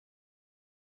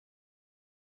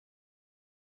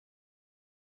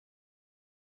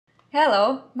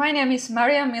Hello, my name is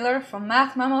Maria Miller from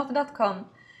mathmammoth.com.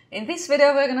 In this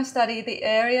video we're going to study the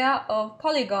area of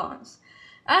polygons.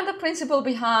 And the principle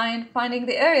behind finding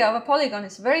the area of a polygon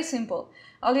is very simple.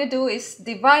 All you do is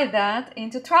divide that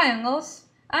into triangles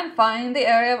and find the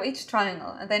area of each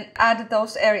triangle and then add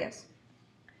those areas.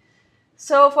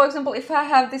 So for example, if I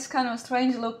have this kind of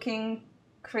strange looking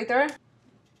critter,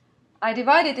 I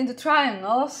divide it into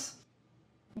triangles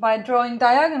by drawing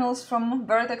diagonals from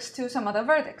vertex to some other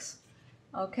vertex.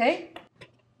 Okay?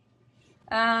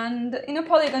 And in a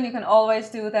polygon you can always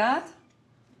do that.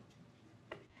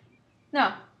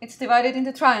 Now, it's divided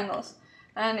into triangles.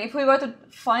 And if we were to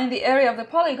find the area of the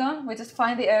polygon, we just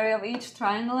find the area of each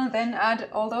triangle and then add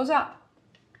all those up.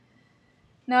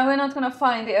 Now we're not going to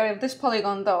find the area of this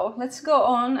polygon though. Let's go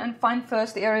on and find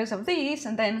first the areas of these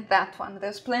and then that one.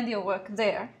 There's plenty of work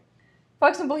there. For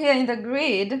example, here in the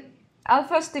grid, I'll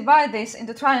first divide this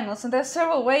into triangles, and there's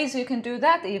several ways you can do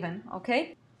that even,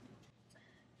 okay?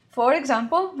 For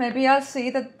example, maybe I'll see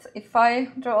that if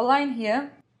I draw a line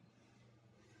here,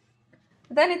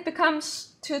 then it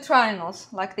becomes two triangles,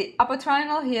 like the upper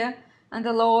triangle here and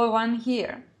the lower one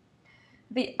here.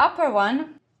 The upper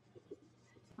one,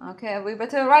 okay, we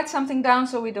better write something down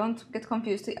so we don't get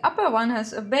confused. The upper one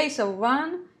has a base of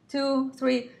 1, 2,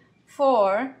 3,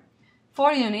 4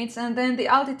 units, and then the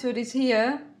altitude is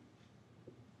here,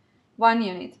 1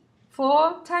 unit.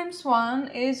 4 times 1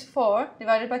 is 4,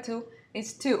 divided by 2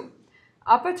 is 2.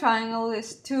 Upper triangle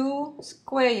is 2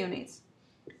 square units.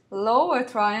 Lower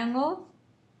triangle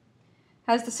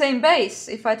has the same base.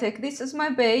 If I take this as my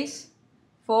base,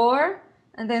 4,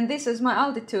 and then this as my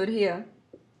altitude here.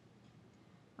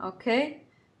 Okay,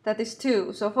 that is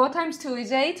 2. So 4 times 2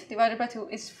 is 8, divided by 2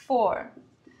 is 4.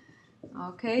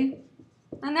 Okay,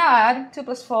 and now add 2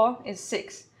 plus 4 is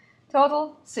 6.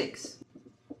 Total 6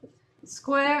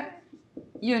 square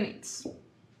units.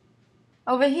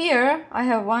 Over here I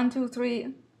have 1, 2, 3,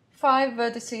 5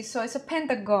 vertices, so it's a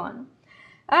pentagon.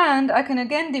 And I can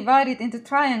again divide it into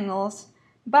triangles,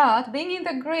 but being in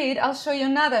the grid I'll show you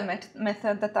another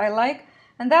method that I like,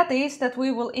 and that is that we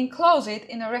will enclose it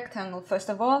in a rectangle first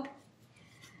of all.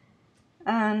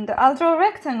 And I'll draw a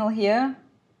rectangle here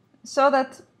so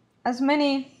that as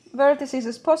many vertices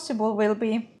as possible will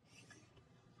be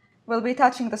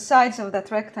touching the sides of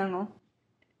that rectangle.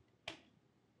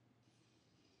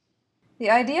 The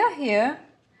idea here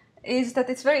is that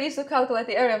it's very easy to calculate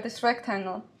the area of this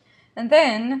rectangle. And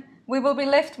then we will be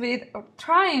left with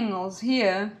triangles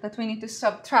here that we need to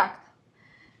subtract.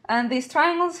 And these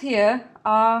triangles here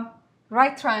are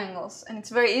right triangles. And it's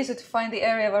very easy to find the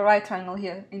area of a right triangle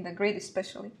here, in the grid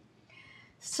especially.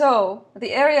 So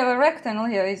the area of a rectangle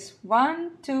here is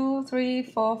 1, 2, 3,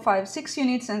 4, 5, 6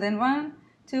 units, and then 1,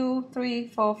 2, 3,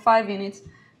 4, 5 units.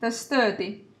 That's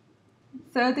 30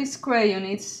 square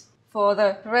units for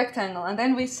the rectangle, and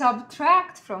then we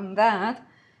subtract from that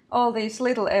all these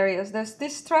little areas. There's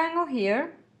this triangle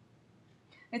here.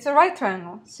 It's a right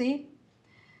triangle, see?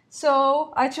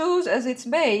 So I choose as its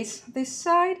base this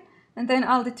side and then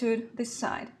altitude this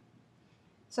side.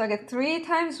 So I get 3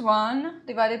 times 1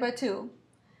 divided by 2,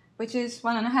 which is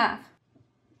 1.5.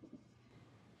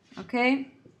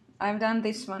 Okay, I've done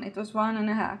this one. It was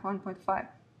 1.5, 1.5.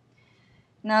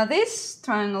 Now this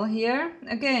triangle here,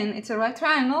 again, it's a right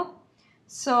triangle.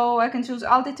 So I can choose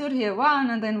altitude here, 1,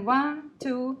 and then 1,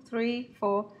 2, 3,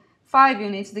 4, 5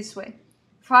 units this way.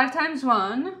 5 times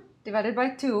 1 divided by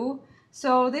 2.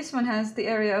 So this one has the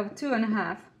area of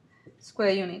 2.5 square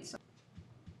units.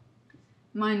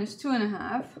 Minus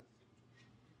 2.5.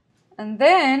 And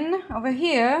then over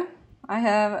here I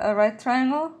have a right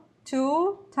triangle.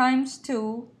 2 times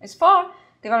 2 is 4,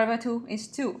 divided by 2 is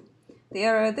 2. The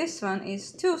area of this one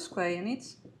is 2 square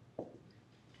units.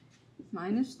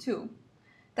 Minus 2.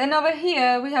 Then over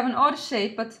here we have an odd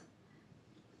shape, but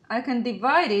I can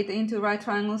divide it into right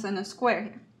triangles and a square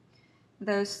here.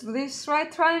 There's this right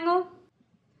triangle,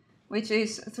 which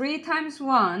is 3 times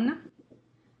 1,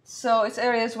 so its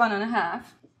area is 1.5.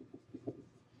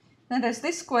 Then there's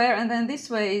this square, and then this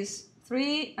way is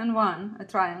 3 and 1, a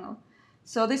triangle.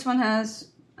 So this one has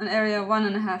an area of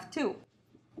 1.5 too.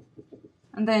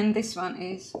 And then this one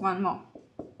is 1 more.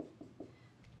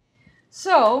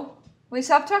 So we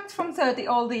subtract from 30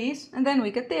 all these, and then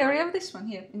we get the area of this one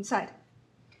here inside.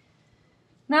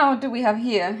 Now what do we have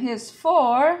here? Here's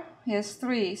 4, here's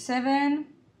 3, 7,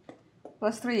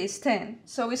 plus 3 is 10.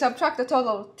 So we subtract a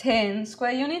total of 10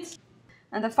 square units,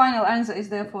 and the final answer is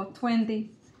therefore 20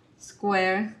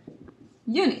 square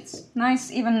units.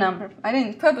 Nice even number. I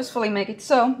didn't purposefully make it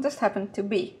so, just happened to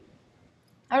be.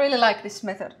 I really like this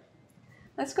method.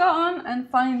 Let's go on and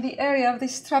find the area of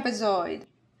this trapezoid.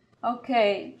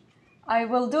 Okay, I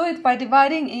will do it by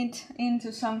dividing it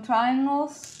into some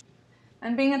triangles.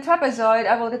 And being a trapezoid,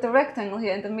 I will get a rectangle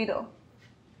here in the middle.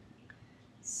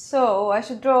 So I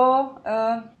should draw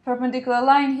a perpendicular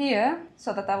line here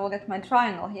so that I will get my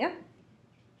triangle here.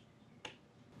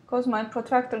 Because my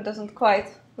protractor doesn't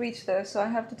quite reach there, so I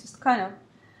have to just kind of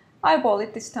eyeball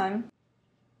it this time.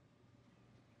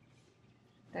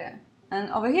 There.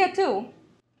 And over here too.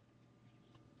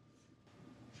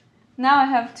 Now I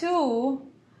have two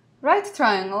right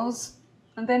triangles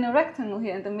and then a rectangle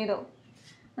here in the middle.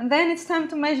 And then it's time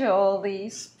to measure all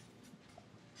these.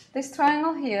 This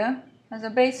triangle here has a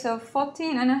base of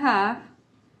 14.5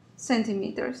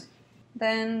 centimeters.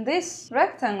 Then this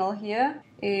rectangle here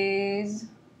is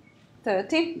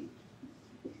 30.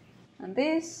 And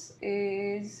this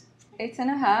is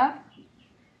 8.5.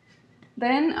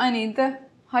 Then I need the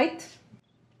height.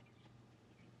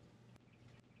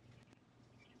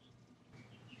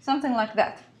 Something like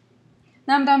that.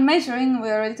 Now I'm done measuring, we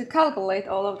are ready to calculate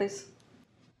all of this.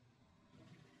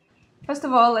 First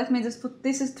of all, let me just put,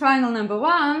 this is triangle number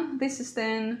 1, this is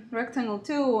then rectangle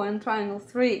 2 and triangle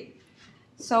 3.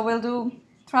 So we'll do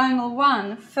triangle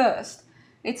 1 first.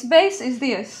 Its base is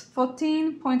this,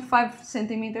 14.5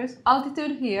 centimeters,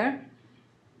 altitude here,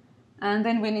 and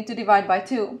then we need to divide by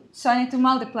 2. So I need to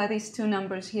multiply these two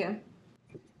numbers here.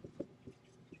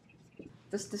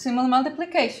 Just decimal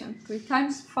multiplication, 3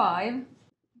 times 5.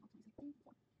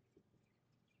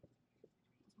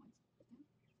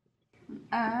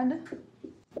 Add.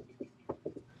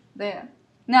 There.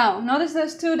 Now, notice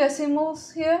there's 2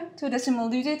 decimals here, 2 decimal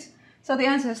digits, so the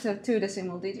answer is 2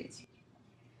 decimal digits.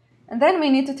 And then we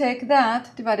need to take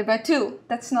that divided by 2.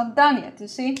 That's not done yet, you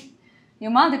see? You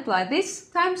multiply this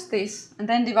times this, and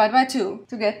then divide by 2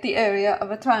 to get the area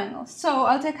of a triangle. So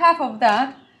I'll take half of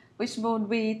that, which would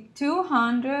be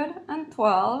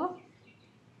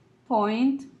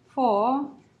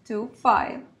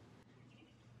 212.425.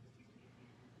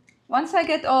 Once I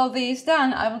get all these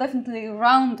done, I will definitely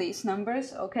round these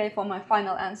numbers, okay, for my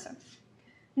final answer.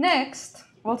 Next,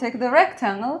 we'll take the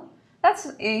rectangle.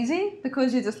 That's easy,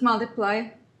 because you just multiply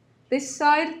this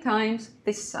side times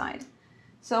this side.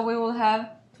 So we will have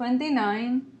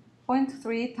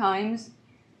 29.3 times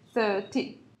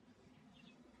 30.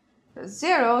 The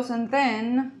zeros, and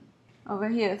then over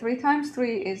here 3 times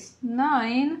 3 is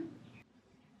 9,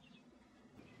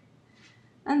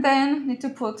 and then need to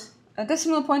put a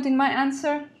decimal point in my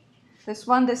answer. There's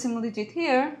 1 decimal digit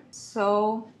here,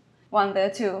 so 1 there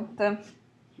too. The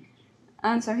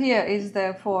answer here is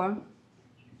therefore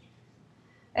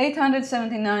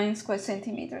 879 square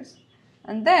centimeters.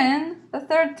 And then the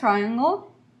third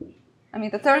triangle,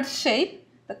 the third shape,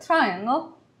 the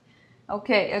triangle.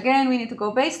 Okay, again we need to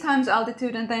go base times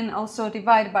altitude and then also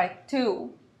divide by 2.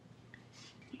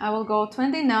 I will go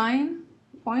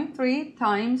 29.3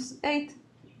 times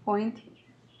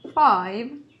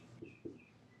 8.5.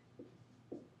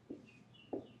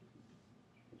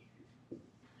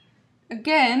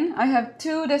 Again, I have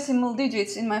 2 decimal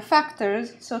digits in my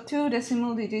factors, so 2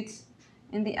 decimal digits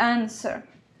in the answer.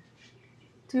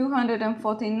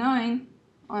 249,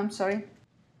 oh, I'm sorry.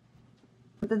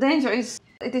 The danger is,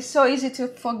 it is so easy to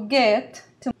forget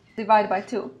to divide by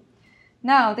 2.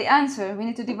 Now, the answer, we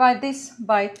need to divide this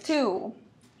by 2.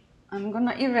 I'm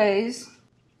gonna erase.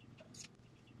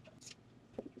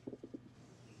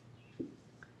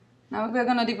 Now we're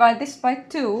gonna divide this by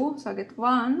 2, so I get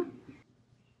 1.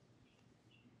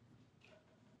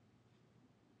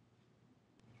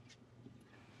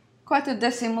 Quite a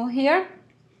decimal here.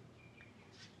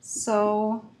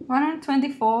 So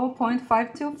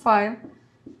 124.525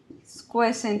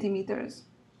 square centimeters.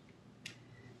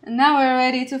 And now we're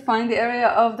ready to find the area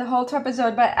of the whole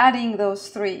trapezoid by adding those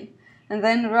 3 and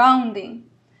then rounding.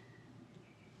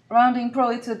 Rounding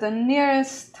probably to the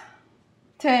nearest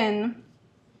 10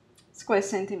 square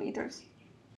centimeters.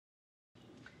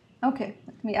 Okay,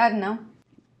 let me add now.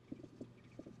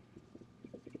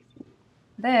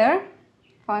 There,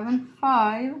 5 and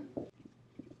 5.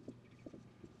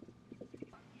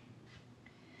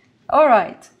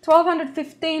 Alright,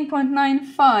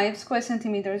 1215.95 square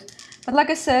centimeters. But like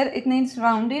I said, it needs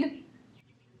rounded.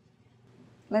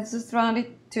 Let's just round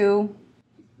it to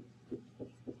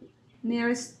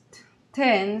nearest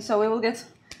 10, so we will get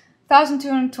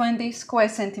 1220 square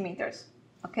centimeters.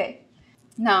 Okay,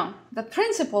 now the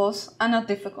principles are not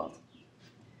difficult.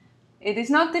 It is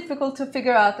not difficult to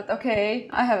figure out that, okay,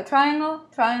 I have a triangle,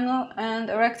 and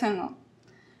a rectangle.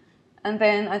 And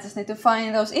then I just need to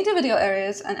find those individual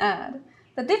areas and add.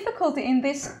 The difficulty in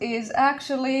this is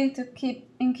actually to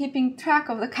keeping track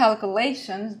of the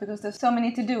calculations, because there's so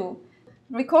many to do.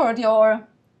 Record your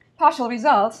partial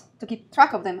results to keep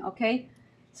track of them, okay?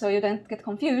 So you don't get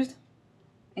confused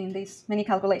in these many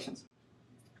calculations.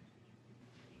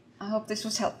 I hope this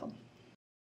was helpful.